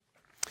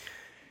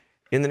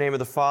In the name of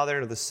the Father,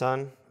 and of the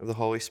Son, and of the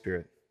Holy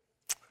Spirit.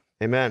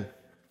 Amen.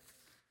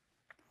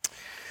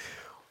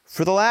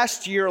 For the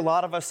last year, a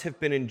lot of us have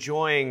been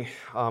enjoying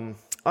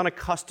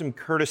unaccustomed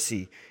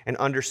courtesy and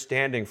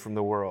understanding from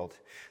the world.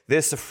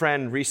 This, a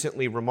friend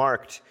recently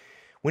remarked,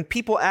 when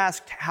people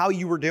asked how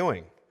you were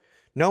doing,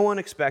 no one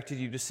expected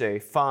you to say,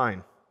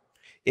 fine.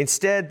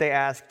 Instead, they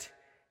asked,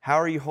 how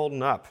are you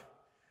holding up?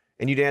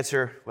 And you'd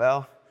answer,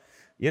 well,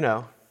 you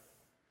know.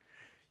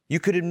 You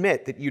could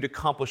admit that you'd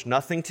accomplished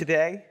nothing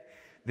today,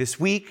 this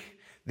week,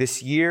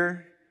 this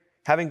year.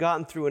 Having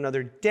gotten through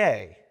another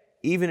day,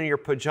 even in your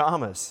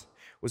pajamas,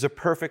 was a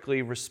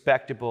perfectly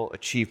respectable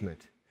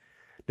achievement.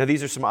 Now,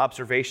 these are some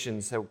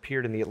observations that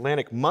appeared in the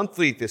Atlantic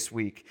Monthly this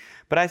week,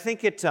 but I think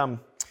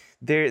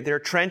they're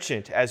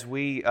trenchant as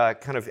we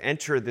kind of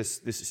enter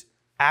this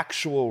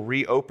actual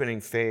reopening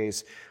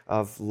phase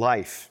of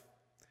life.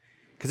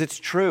 Because it's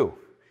true.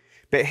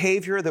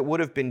 Behavior that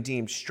would have been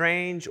deemed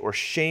strange or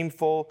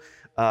shameful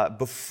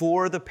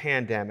before the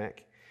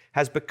pandemic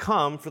has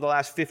become, for the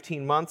last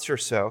 15 months or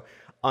so,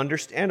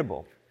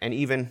 understandable and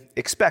even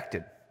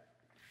expected.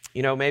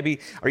 You know, maybe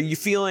are you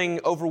feeling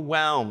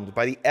overwhelmed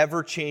by the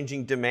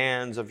ever-changing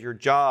demands of your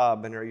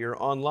job and you're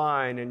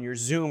online and you're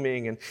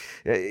Zooming and,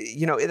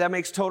 that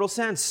makes total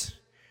sense.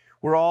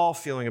 We're all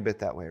feeling a bit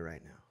that way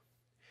right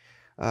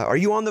now. Are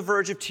you on the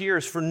verge of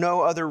tears for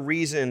no other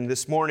reason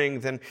this morning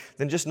than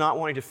just not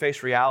wanting to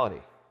face reality?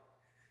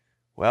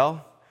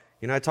 Well,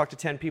 I talked to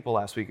 10 people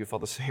last week who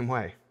felt the same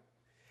way.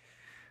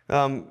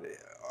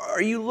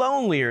 Are you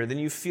lonelier than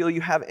you feel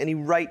you have any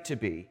right to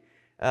be,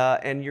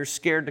 and you're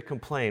scared to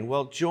complain?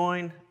 Well,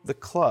 join the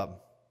club.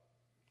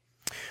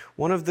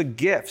 One of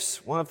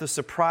the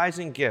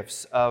surprising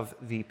gifts of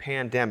the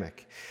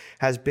pandemic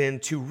has been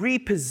to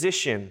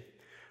reposition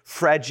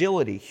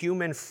fragility,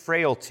 human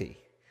frailty,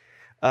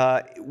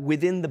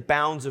 within the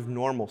bounds of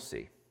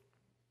normalcy.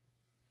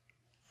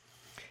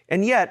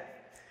 And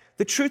yet,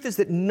 the truth is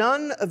that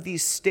none of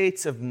these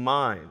states of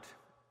mind,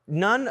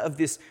 none of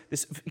this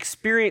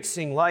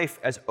experiencing life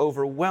as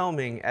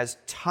overwhelming, as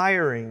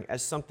tiring,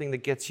 as something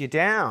that gets you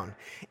down,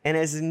 and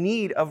as in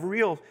need of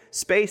real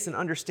space and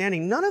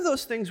understanding, none of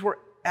those things were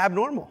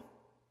abnormal.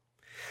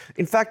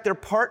 In fact, they're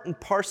part and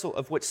parcel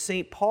of what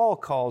St. Paul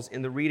calls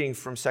in the reading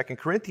from 2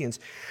 Corinthians,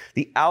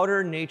 the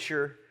outer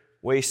nature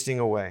wasting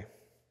away.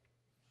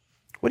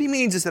 What he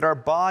means is that our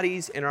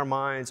bodies and our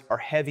minds are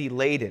heavy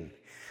laden.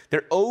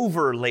 They're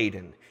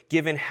overladen,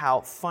 given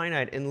how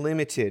finite and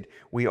limited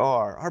we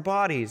are. Our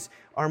bodies,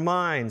 our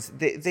minds,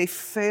 they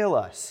fail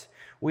us.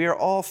 We are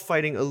all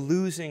fighting a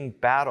losing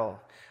battle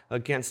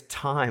against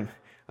time,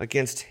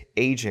 against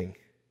aging.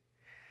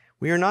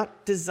 We are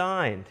not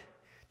designed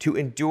to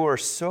endure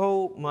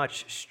so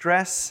much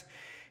stress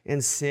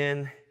and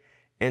sin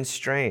and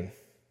strain.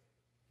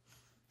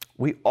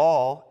 We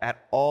all,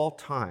 at all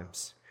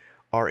times,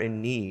 are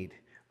in need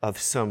of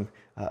some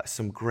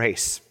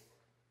grace.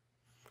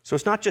 So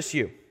it's not just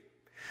you.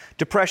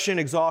 Depression,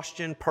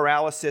 exhaustion,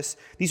 paralysis,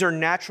 these are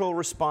natural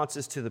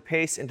responses to the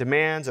pace and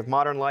demands of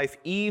modern life,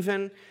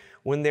 even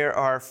when there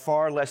are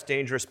far less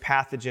dangerous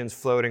pathogens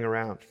floating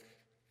around.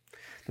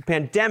 The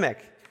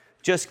pandemic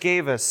just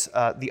gave us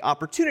the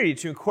opportunity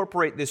to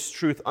incorporate this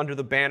truth under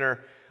the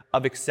banner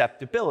of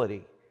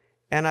acceptability.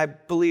 And I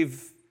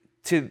believe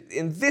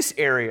in this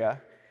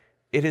area,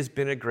 it has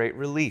been a great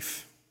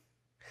relief.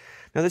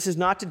 Now, this is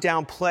not to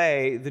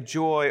downplay the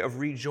joy of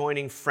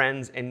rejoining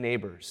friends and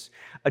neighbors.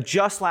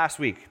 Just last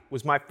week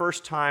was my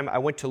first time I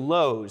went to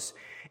Lowe's,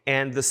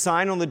 and the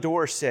sign on the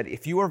door said,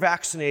 if you are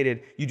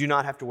vaccinated, you do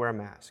not have to wear a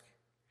mask.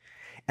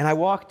 And I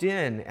walked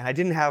in, and I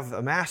didn't have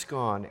a mask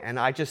on, and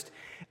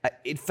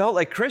it felt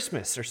like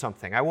Christmas or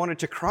something. I wanted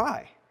to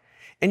cry.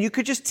 And you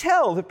could just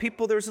tell the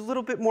people, there was a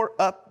little bit more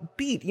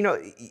upbeat.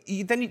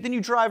 Then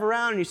you drive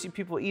around, and you see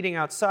people eating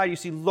outside. You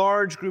see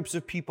large groups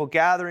of people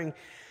gathering.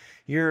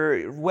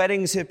 Your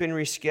weddings have been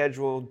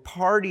rescheduled.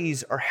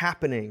 Parties are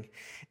happening.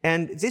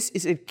 And this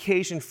is an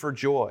occasion for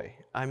joy.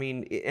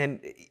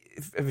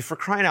 For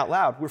crying out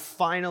loud, we're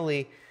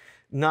finally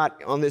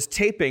not on this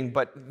taping,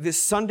 but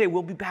this Sunday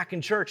we'll be back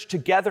in church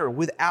together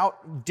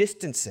without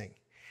distancing.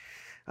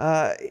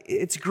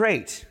 It's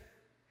great.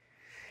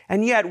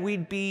 And yet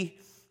we'd be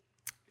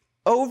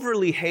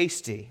overly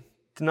hasty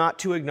not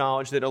to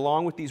acknowledge that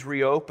along with these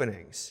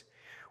reopenings,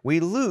 we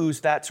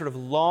lose that sort of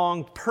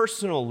long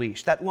personal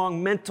leash, that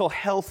long mental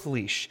health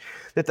leash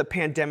that the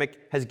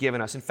pandemic has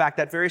given us. In fact,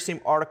 that very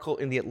same article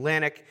in The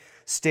Atlantic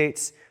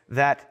states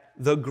that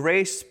the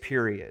grace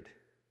period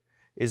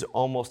is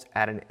almost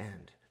at an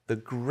end. The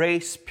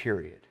grace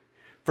period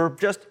for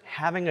just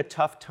having a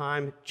tough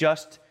time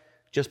just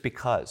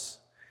because.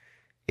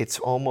 It's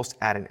almost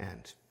at an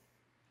end.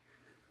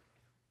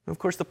 And of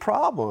course, the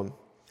problem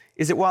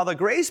is that while the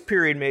grace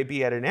period may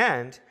be at an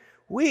end,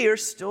 we are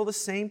still the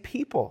same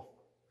people.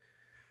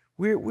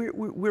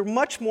 We're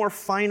much more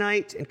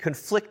finite and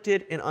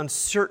conflicted and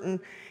uncertain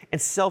and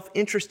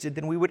self-interested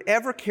than we would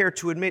ever care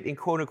to admit in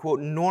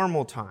quote-unquote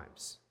normal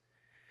times.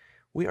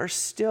 We are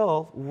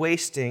still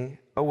wasting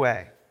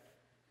away.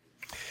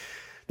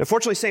 Now,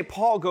 fortunately, St.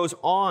 Paul goes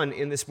on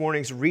in this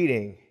morning's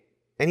reading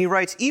And he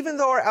writes, even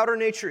though our outer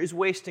nature is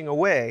wasting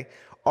away,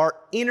 our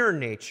inner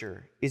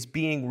nature is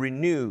being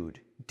renewed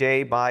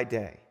day by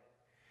day.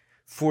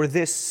 For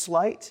this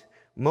slight,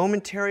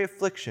 momentary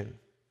affliction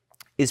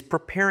is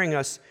preparing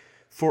us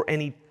for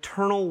an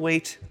eternal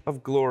weight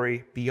of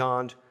glory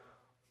beyond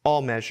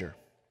all measure.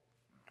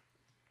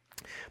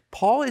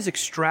 Paul is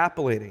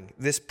extrapolating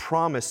this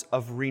promise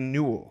of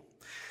renewal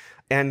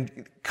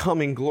and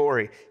coming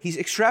glory. He's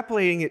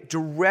extrapolating it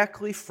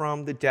directly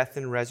from the death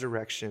and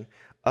resurrection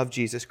of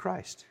Jesus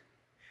Christ.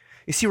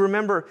 You see,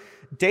 remember,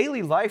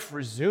 daily life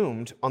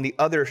resumed on the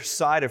other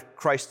side of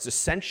Christ's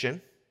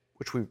ascension,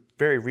 which we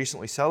very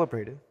recently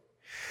celebrated.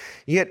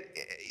 Yet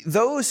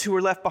those who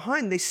were left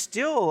behind, they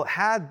still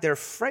had their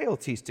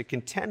frailties to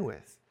contend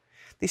with.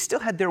 They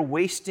still had their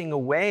wasting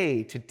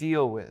away to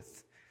deal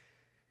with.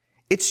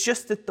 It's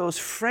just that those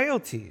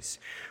frailties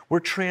were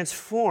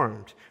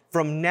transformed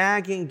from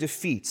nagging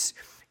defeats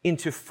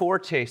into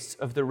foretastes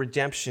of the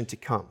redemption to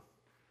come.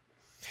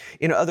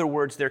 In other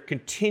words, their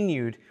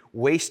continued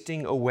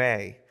wasting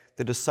away,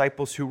 the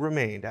disciples who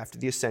remained after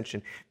the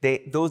ascension,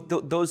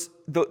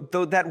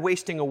 that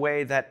wasting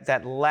away,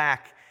 that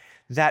lack,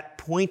 that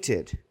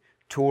pointed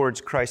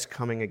towards Christ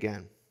coming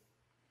again.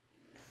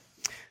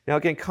 Now,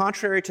 again,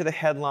 contrary to the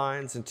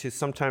headlines and to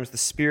sometimes the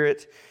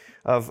spirit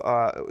of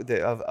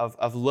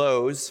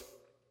lows,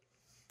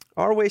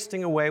 our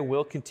wasting away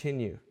will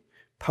continue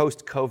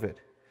post-COVID.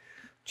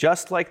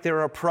 Just like there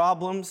are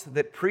problems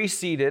that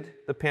preceded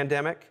the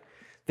pandemic,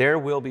 there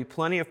will be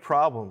plenty of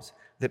problems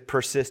that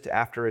persist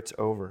after it's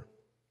over,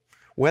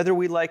 whether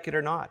we like it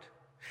or not.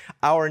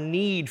 Our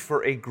need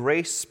for a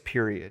grace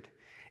period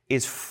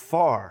is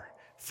far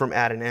from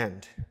at an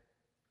end.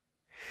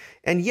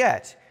 And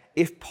yet,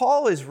 if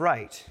Paul is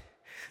right,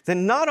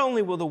 then not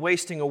only will the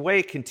wasting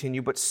away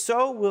continue, but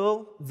so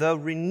will the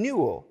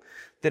renewal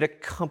that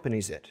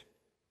accompanies it.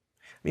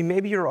 I mean,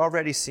 maybe you're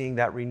already seeing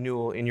that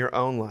renewal in your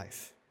own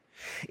life.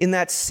 In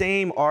that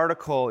same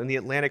article in the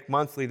Atlantic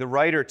Monthly, the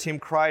writer Tim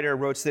Kreider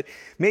wrote that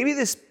maybe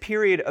this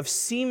period of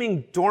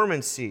seeming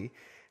dormancy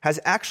has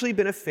actually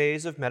been a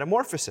phase of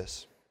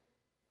metamorphosis.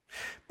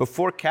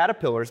 Before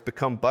caterpillars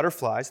become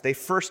butterflies, they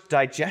first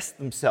digest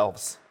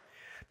themselves,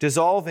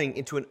 dissolving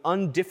into an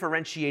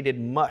undifferentiated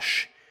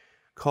mush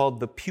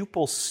called the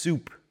pupal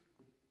soup.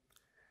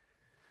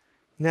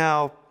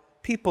 Now,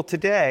 people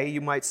today, you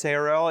might say,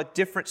 are all at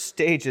different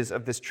stages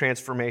of this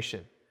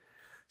transformation.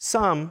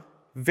 Some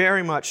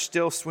very much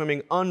still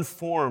swimming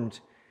unformed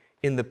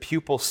in the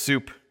pupal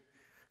soup,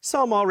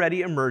 some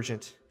already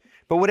emergent.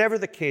 But whatever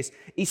the case,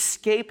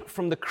 escape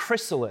from the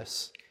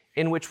chrysalis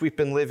in which we've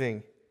been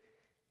living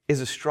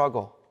is a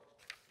struggle,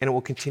 and it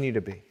will continue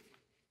to be.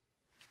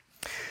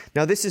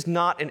 Now, this is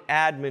not an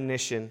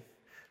admonition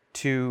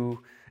to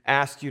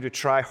ask you to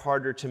try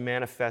harder to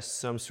manifest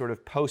some sort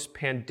of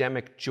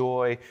post-pandemic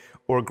joy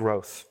or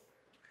growth.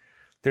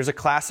 There's a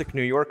classic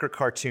New Yorker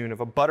cartoon of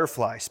a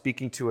butterfly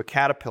speaking to a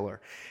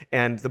caterpillar,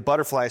 and the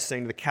butterfly is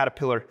saying to the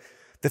caterpillar,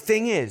 the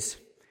thing is,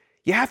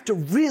 you have to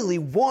really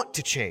want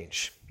to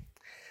change.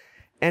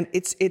 And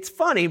it's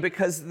funny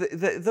because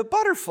the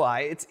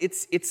butterfly,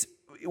 its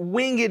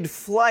winged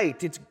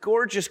flight, its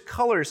gorgeous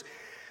colors,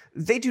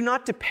 they do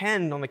not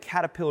depend on the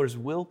caterpillar's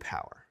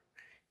willpower.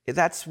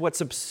 That's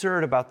what's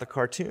absurd about the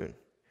cartoon.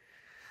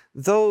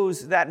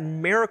 That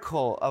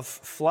miracle of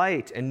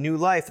flight and new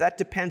life, that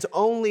depends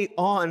only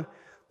on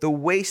the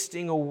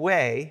wasting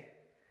away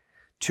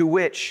to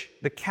which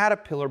the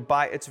caterpillar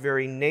by its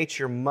very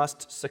nature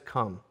must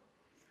succumb.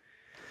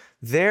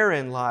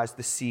 Therein lies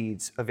the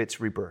seeds of its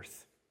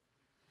rebirth.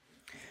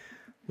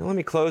 Now let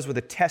me close with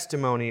a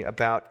testimony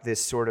about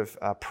this sort of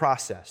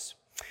process,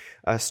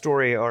 a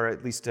story or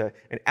at least an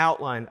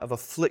outline of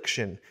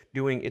affliction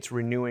doing its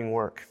renewing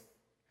work.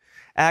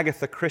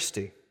 Agatha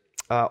Christie,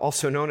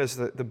 also known as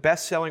the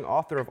best-selling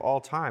author of all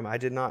time. I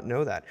did not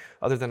know that,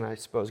 other than, I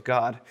suppose,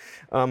 God.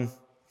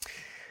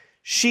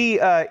 She,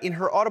 in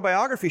her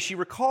autobiography, she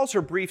recalls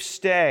her brief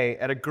stay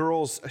at a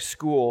girls'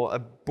 school, a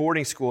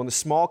boarding school in the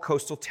small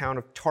coastal town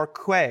of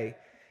Torquay,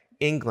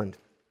 England.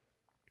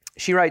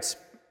 She writes,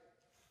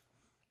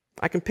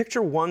 I can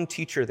picture one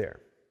teacher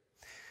there.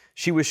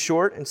 She was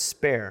short and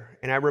spare,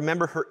 and I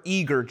remember her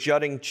eager,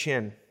 jutting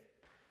chin.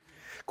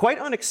 Quite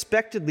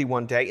unexpectedly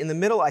one day, in the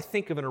middle, I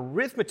think, of an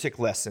arithmetic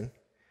lesson,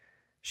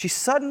 she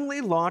suddenly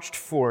launched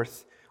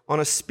forth on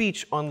a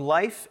speech on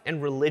life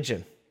and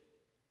religion.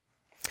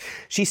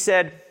 She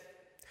said,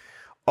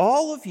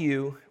 all of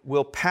you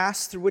will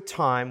pass through a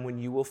time when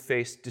you will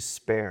face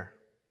despair.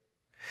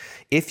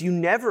 If you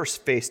never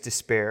face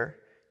despair,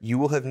 you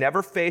will have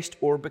never faced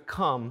or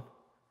become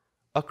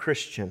a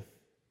Christian.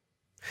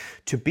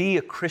 To be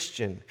a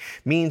Christian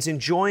means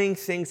enjoying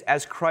things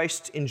as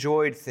Christ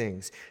enjoyed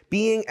things,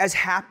 being as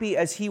happy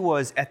as he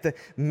was at the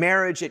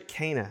marriage at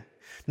Cana,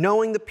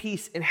 knowing the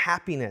peace and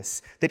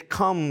happiness that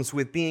comes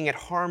with being at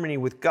harmony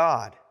with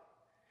God.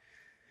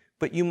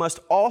 But you must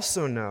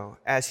also know,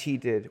 as he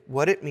did,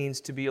 what it means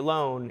to be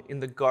alone in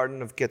the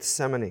Garden of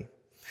Gethsemane,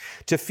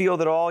 to feel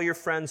that all your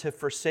friends have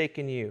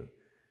forsaken you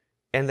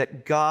and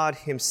that God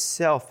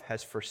himself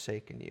has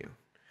forsaken you.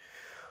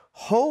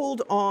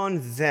 Hold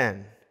on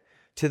then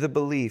to the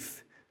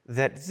belief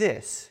that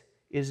this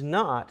is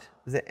not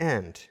the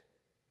end.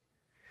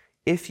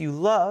 If you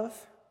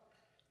love,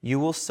 you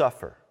will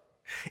suffer.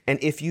 And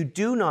if you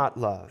do not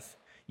love,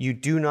 you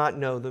do not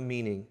know the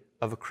meaning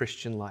of a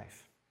Christian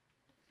life.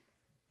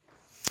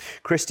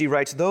 Christy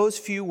writes, those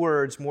few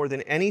words, more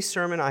than any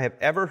sermon I have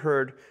ever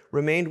heard,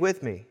 remained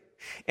with me.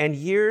 And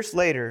years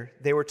later,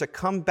 they were to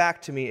come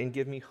back to me and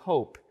give me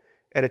hope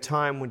at a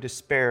time when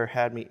despair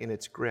had me in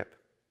its grip.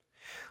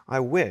 I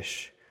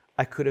wish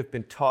I could have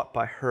been taught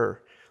by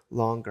her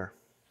longer.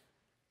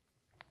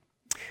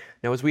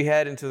 Now, as we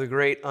head into the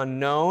great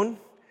unknown,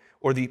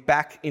 or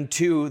back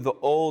into the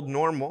old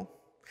normal,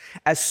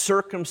 as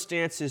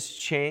circumstances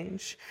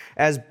change,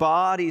 as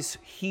bodies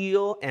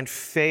heal and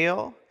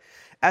fail,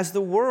 as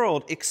the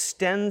world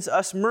extends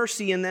us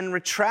mercy and then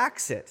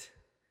retracts it,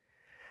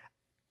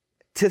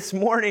 this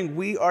morning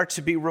we are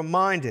to be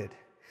reminded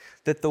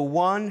that the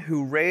one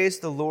who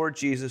raised the Lord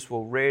Jesus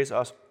will raise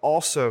us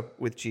also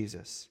with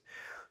Jesus,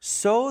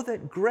 so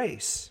that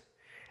grace,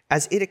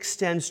 as it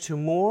extends to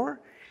more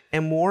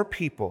and more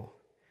people,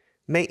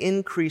 may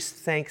increase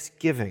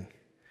thanksgiving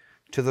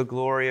to the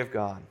glory of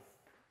God.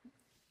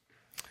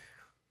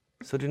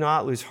 So do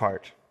not lose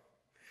heart.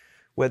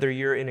 Whether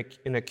you're in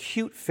an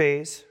acute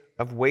phase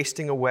of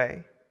wasting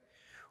away,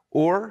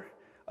 or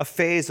a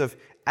phase of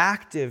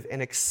active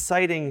and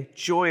exciting,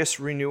 joyous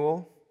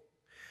renewal,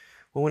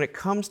 well, when it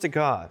comes to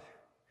God,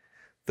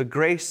 the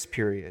grace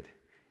period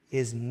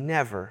is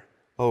never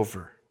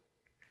over.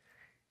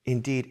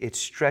 Indeed, it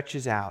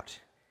stretches out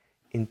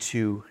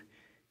into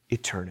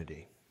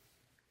eternity.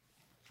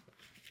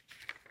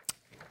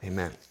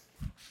 Amen.